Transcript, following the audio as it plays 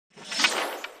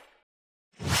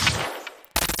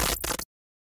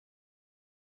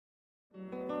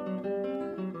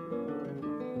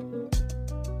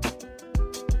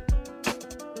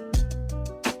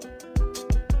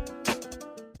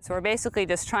So we're basically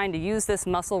just trying to use this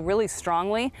muscle really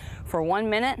strongly for 1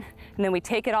 minute, and then we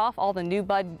take it off, all the new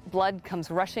blood comes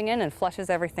rushing in and flushes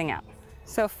everything out.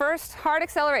 So first, hard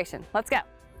acceleration. Let's go.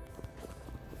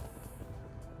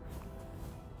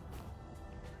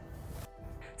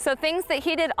 So things that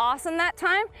he did awesome that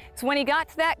time is when he got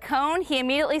to that cone, he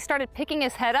immediately started picking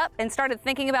his head up and started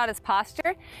thinking about his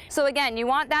posture. So again, you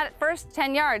want that at first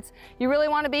 10 yards. You really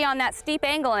want to be on that steep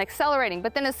angle and accelerating,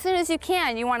 but then as soon as you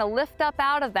can, you want to lift up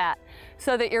out of that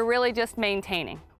so that you're really just maintaining.